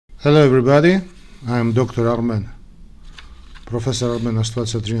Hello everybody, I am Dr. Armen, Professor Armen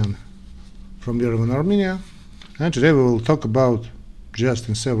Astvatsatryan from Yerevan, Armenia, and today we will talk about, just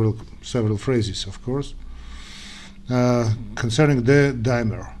in several phrases of course, concerning the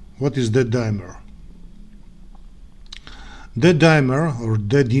dimer. What is the dimer? The dimer, or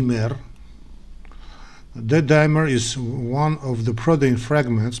the dimer is one of the protein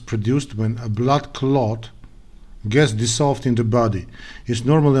fragments produced when a blood clot gets dissolved in the body. It's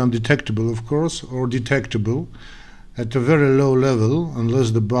normally undetectable, of course, or detectable at a very low level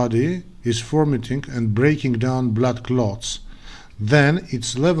unless the body is formatting and breaking down blood clots. Then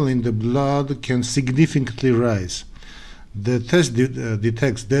its level in the blood can significantly rise. The test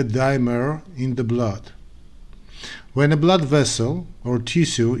detects the dimer in the blood. When a blood vessel or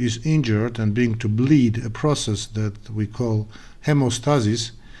tissue is injured and beginning to bleed, a process that we call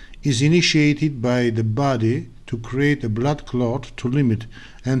hemostasis is initiated by the body to create a blood clot to limit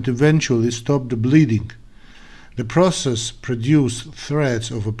and eventually stop the bleeding. The process produces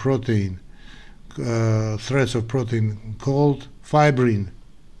threads of protein called fibrin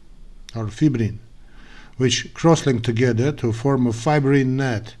or fibrin, which cross-link together to form a fibrin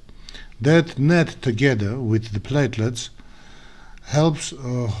net. That net, together with the platelets, helps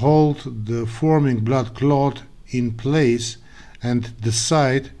hold the forming blood clot in place and the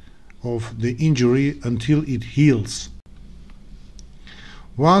site of the injury until it heals.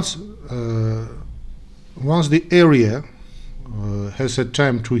 Once the area has had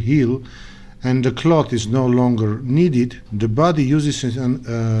time to heal and the clot is no longer needed, the body uses an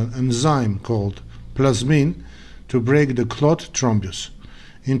enzyme called plasmin to break the clot thrombus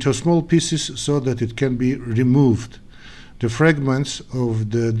into small pieces so that it can be removed. The fragments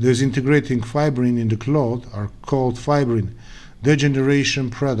of the disintegrating fibrin in the clot are called fibrin degeneration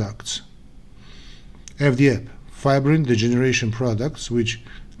products. FDF, fibrin degeneration products, which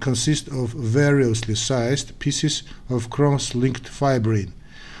consist of variously sized pieces of cross-linked fibrin.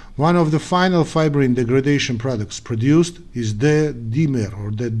 One of the final fibrin degradation products produced is the dimer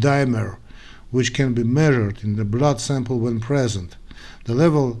or the dimer, which can be measured in the blood sample when present. The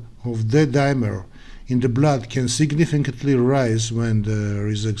level of the dimer in the blood can significantly rise when there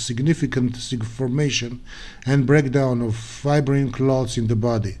is a significant formation and breakdown of fibrin clots in the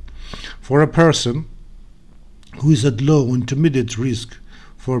body. For a person who is at low intermediate risk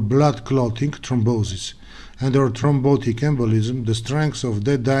for blood clotting, thrombosis, and or thrombotic embolism, the strength of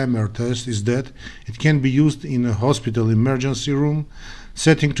the dimer test is that it can be used in a hospital emergency room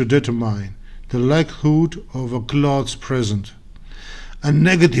setting to determine the likelihood of a clots present. A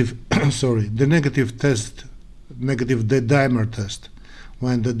negative, the negative dimer test,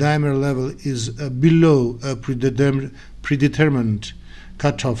 when the dimer level is below a predetermined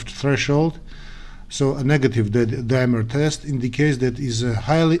cutoff threshold. So a negative dimer test indicates that it is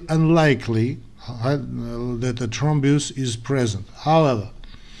highly unlikely that a thrombus is present. However,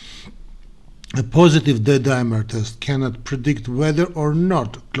 a positive dimer test cannot predict whether or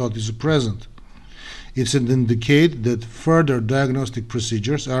not clot is present. It indicates that further diagnostic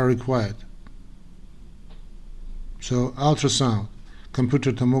procedures are required. So ultrasound,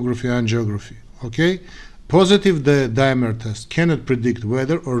 computer tomography, angiography. Okay? Positive dimer test cannot predict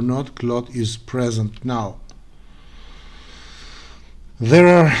whether or not clot is present now. There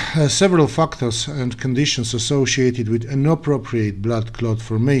are several factors and conditions associated with inappropriate blood clot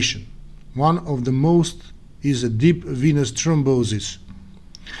formation. One of the most is a deep venous thrombosis,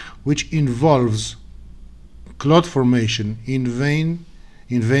 which involves clot formation in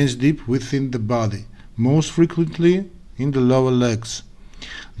veins deep within the body, most frequently in the lower legs.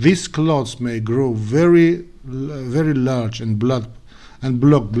 These clots may grow very large and block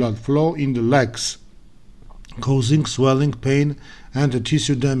blood flow in the legs, causing swelling, pain, and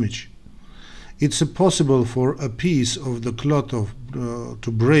tissue damage. It's possible for a piece of the clot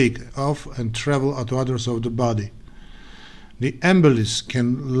to break off and travel to others of the body. The embolus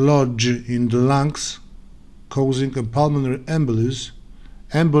can lodge in the lungs, causing a pulmonary embolus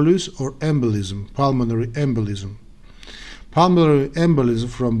or embolism, pulmonary embolism. Pulmonary embolism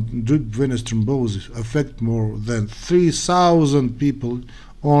from deep venous thrombosis affect more than 3,000 people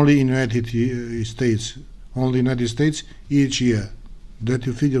only in United States each year. Can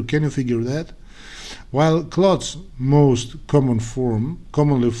you figure that? While clots most commonly form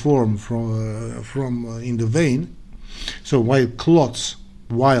from in the vein, so while clots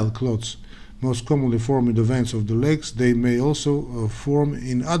most commonly form in the veins of the legs, they may also form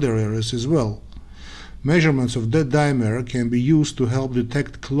in other areas as well. Measurements of the dimer can be used to help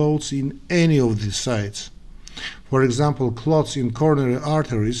detect clots in any of these sites. For example, clots in coronary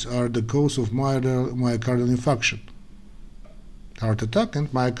arteries are the cause of myocardial infarction. heart attack, and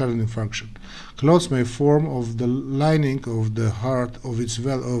myocardial infarction. Clots may form of the lining of the heart of its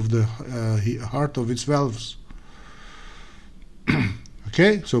heart of its valves.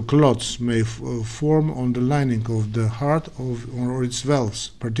 Okay, so clots may form on the lining of the heart or its valves,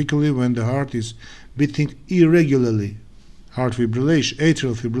 particularly when the heart is beating irregularly, heart fibrillation,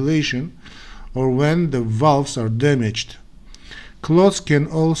 atrial fibrillation, or when the valves are damaged. Clots can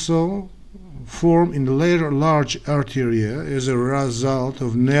also form in the large arteria as a result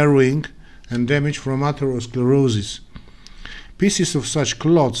of narrowing and damage from atherosclerosis. Pieces of such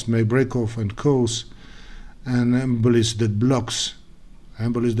clots may break off and cause an embolus that blocks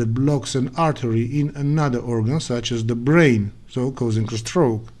an artery in another organ, such as the brain, so causing a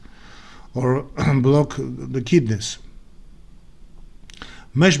stroke, or block the kidneys.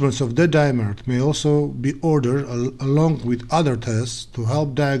 Measurements of the dimer may also be ordered along with other tests to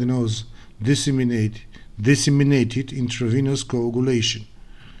help diagnose disseminated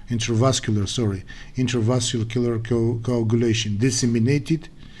intravascular coagulation, disseminated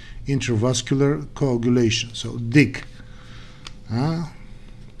intravascular coagulation. So DIC.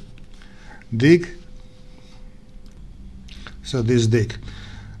 DIC. So this DIC.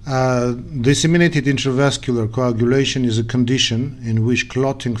 Disseminated intravascular coagulation is a condition in which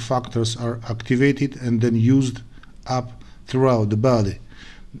clotting factors are activated and then used up throughout the body.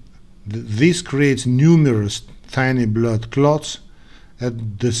 This creates numerous tiny blood clots,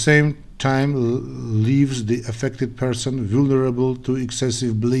 at the same time leaves the affected person vulnerable to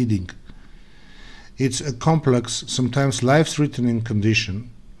excessive bleeding. It's a complex, sometimes life-threatening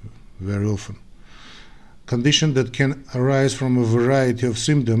condition, very often. Condition that can arise from a variety of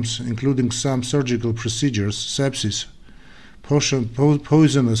symptoms, including some surgical procedures, sepsis,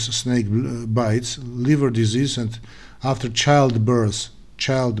 poisonous snake bites, liver disease, and after childbirth.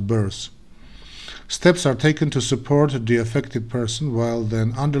 Steps are taken to support the affected person while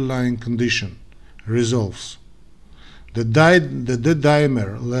the underlying condition resolves. The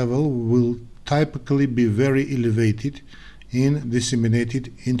dimer level will typically be very elevated in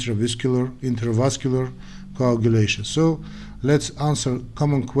disseminated intravascular coagulation. So let's answer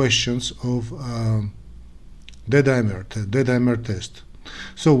common questions of the dimer test.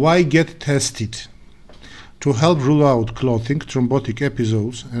 So why get tested? To help rule out clotting, thrombotic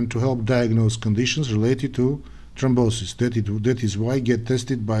episodes, and to help diagnose conditions related to thrombosis. That is why get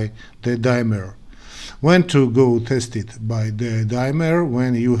tested by the dimer. When to go tested by the dimer?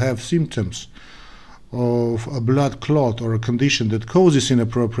 When you have symptoms of a blood clot or a condition that causes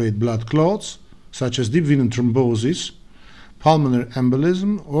inappropriate blood clots, such as deep venous thrombosis, pulmonary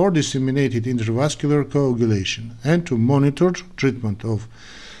embolism, or disseminated intravascular coagulation, and to monitor treatment of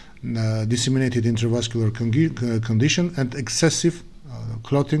disseminated intravascular condition and excessive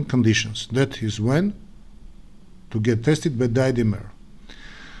clotting conditions. That is when to get tested by dimer.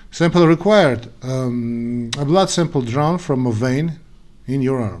 Sample required: a blood sample drawn from a vein in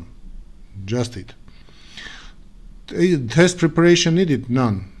your arm. Just it. Test preparation needed?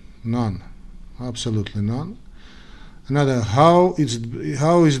 None. Absolutely none. Another, how is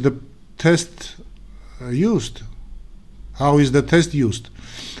the test used? How is the test used?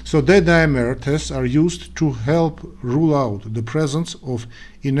 So the dimer tests are used to help rule out the presence of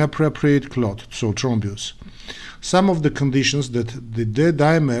inappropriate clot, so thrombus. Some of the conditions that the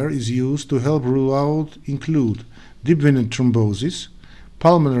dimer is used to help rule out include deep venous thrombosis,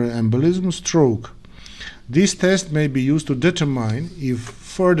 pulmonary embolism, stroke. This test may be used to determine if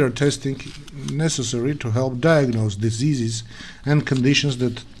further testing necessary to help diagnose diseases and conditions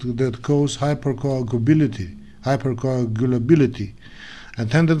that cause hypercoagulability, a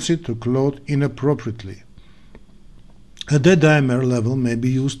tendency to clot inappropriately. A dimer level may be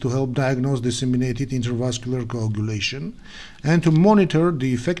used to help diagnose disseminated intravascular coagulation and to monitor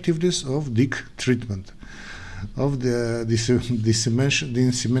the effectiveness of DIC treatment, of the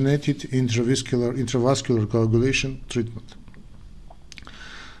disseminated intravascular coagulation treatment.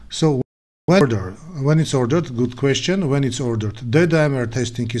 So when it's ordered, good question, when it's ordered. The dimer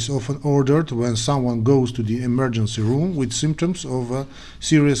testing is often ordered when someone goes to the emergency room with symptoms of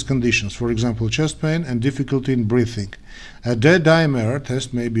serious conditions, for example, chest pain and difficulty in breathing. A dimer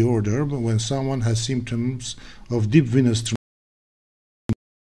test may be ordered when someone has symptoms of deep venous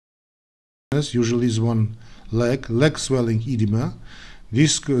thrombosis, usually is one leg swelling edema,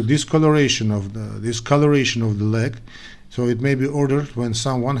 discoloration of the leg. So it may be ordered when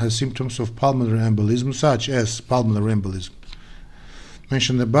someone has symptoms of pulmonary embolism, such as pulmonary embolism.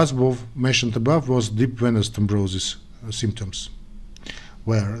 Mentioned above was deep venous thrombosis symptoms.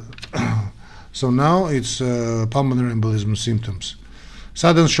 So now it's pulmonary embolism symptoms.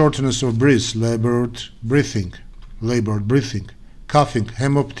 Sudden shortness of breath, labored breathing, coughing,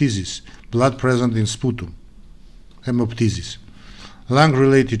 hemoptysis, blood present in sputum, hemoptysis,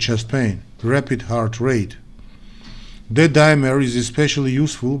 lung-related chest pain, rapid heart rate. D-dimer is especially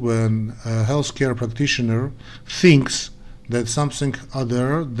useful when a healthcare practitioner thinks that something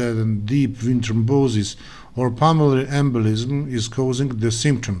other than deep vein thrombosis or pulmonary embolism is causing the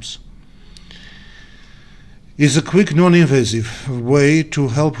symptoms. Is a quick, non-invasive way to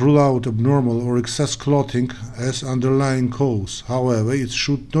help rule out abnormal or excess clotting as underlying cause. However, it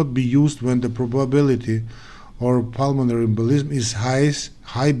should not be used when the probability or pulmonary embolism is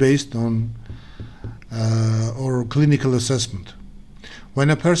high based on or clinical assessment. When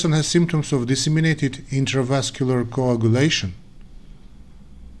a person has symptoms of disseminated intravascular coagulation,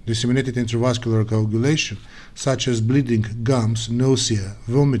 such as bleeding, gums, nausea,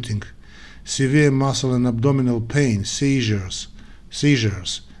 vomiting, severe muscle and abdominal pain, seizures,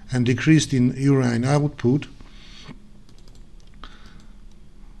 and decreased in urine output,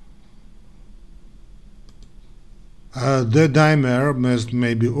 the dimer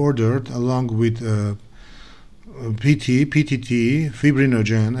may be ordered along with PT, PTT,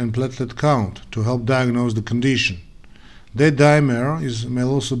 fibrinogen, and platelet count to help diagnose the condition. The dimer may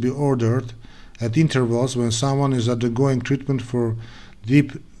also be ordered at intervals when someone is undergoing treatment for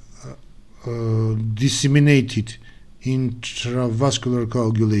deep disseminated intravascular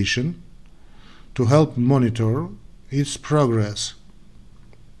coagulation to help monitor its progress.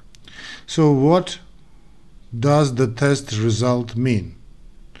 So what does the test result mean?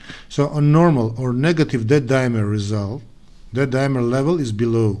 So a normal or negative D-dimer result, D-dimer level is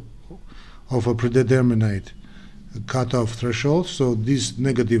below of a predetermined cutoff threshold. So this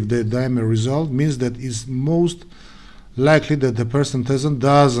negative D-dimer result means that it's most likely that the person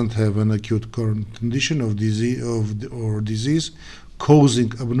doesn't have an acute condition of disease causing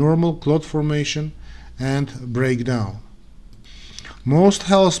abnormal clot formation and breakdown. Most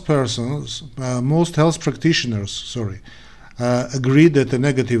health practitioners agree that a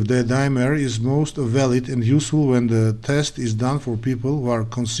negative D-dimer is most valid and useful when the test is done for people who are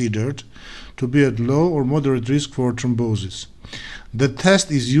considered to be at low or moderate risk for thrombosis. The test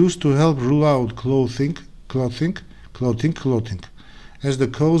is used to help rule out clotting as the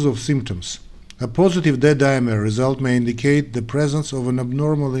cause of symptoms. A positive D-dimer result may indicate the presence of an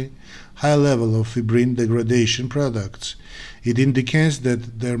abnormally high level of fibrin degradation products. It indicates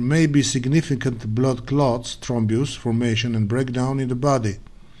that there may be significant blood clots, thrombus formation and breakdown in the body,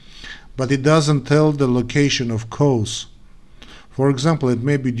 but it doesn't tell the location of cause. For example, it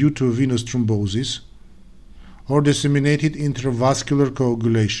may be due to venous thrombosis or disseminated intravascular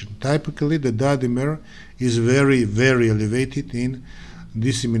coagulation. Typically, the D-dimer is very, very elevated in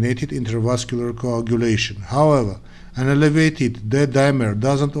disseminated intravascular coagulation. However, an elevated D-dimer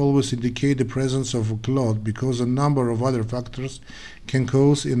doesn't always indicate the presence of a clot because a number of other factors can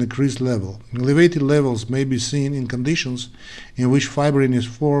cause an increased level. Elevated levels may be seen in conditions in which fibrin is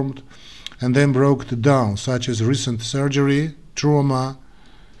formed and then broken down, such as recent surgery, trauma,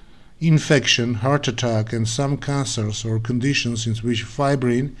 infection, heart attack, and some cancers or conditions in which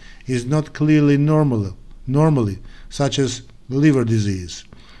fibrin is not clearly normally, such as liver disease.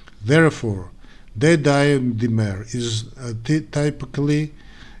 Therefore, D-dimer is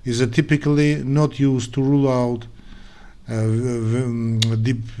typically not used to rule out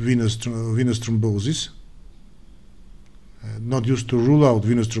deep venous thrombosis. Not used to rule out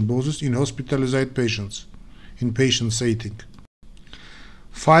venous thrombosis in hospitalized patients, in patient setting.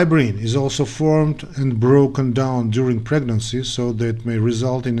 Fibrin is also formed and broken down during pregnancy, so that it may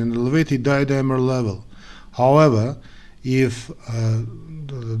result in an elevated D-dimer level. However, if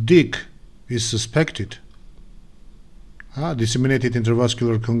the DIC is suspected, disseminated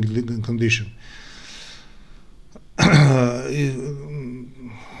intravascular condition,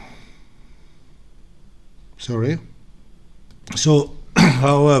 So,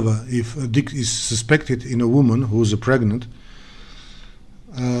 however, if a DIC is suspected in a woman who is pregnant,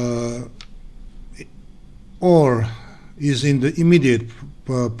 or is in the immediate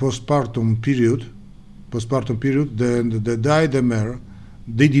postpartum period, then the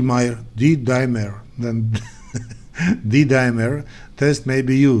D-dimer test may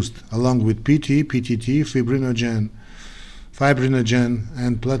be used along with PT, PTT, fibrinogen,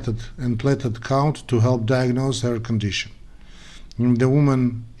 and platelet count to help diagnose her condition. If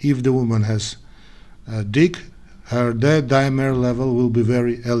the woman has DIC, her D-dimer level will be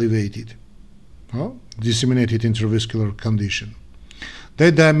very elevated. Disseminated intravascular condition.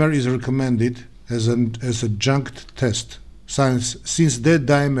 D-dimer is recommended as adjunct test. Since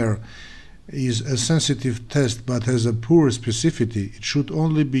D-dimer is a sensitive test but has a poor specificity, it should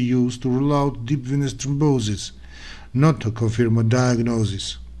only be used to rule out deep venous thrombosis, not to confirm a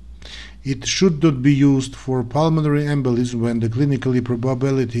diagnosis. It should not be used for pulmonary embolism when the clinical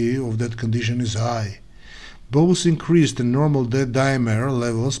probability of that condition is high. Both increased and normal D-dimer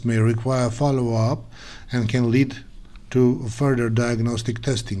levels may require follow-up and can lead to further diagnostic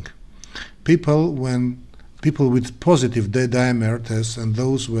testing. People with positive D-dimer tests and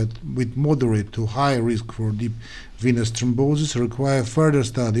those with moderate to high risk for deep venous thrombosis require further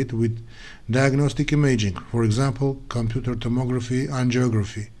study with diagnostic imaging, for example, computer tomography,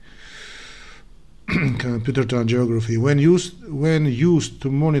 angiography. Computer angiography. When used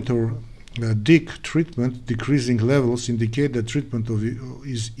to monitor DIC treatment, decreasing levels indicate that treatment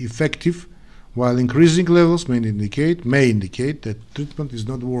is effective, while increasing levels may indicate that treatment is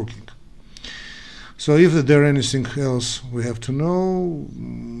not working. So if there anything else we have to know,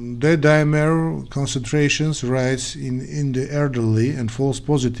 the dimer concentrations rise in the elderly and false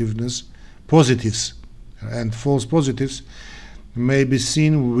positives may be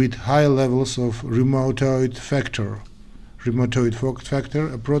seen with high levels of rheumatoid factor,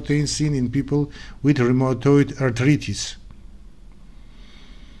 a protein seen in people with rheumatoid arthritis.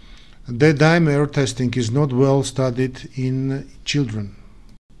 The dimer testing is not well studied in children.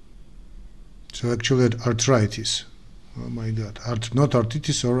 So actually arthritis. Oh my God. Not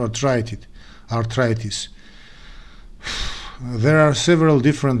arthritis or arthritis. There are several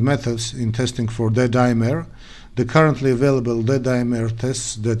different methods in testing for D-dimer. The currently available D-dimer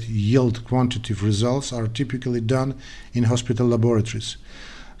tests that yield quantitative results are typically done in hospital laboratories.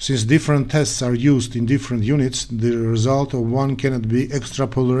 Since different tests are used in different units, the result of one cannot be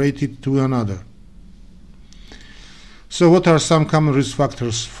extrapolated to another. So what are some common risk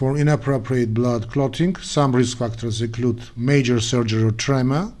factors for inappropriate blood clotting? Some risk factors include major surgery or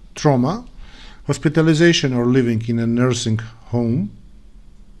trauma, hospitalization or living in a nursing home.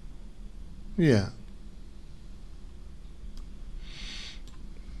 Yeah.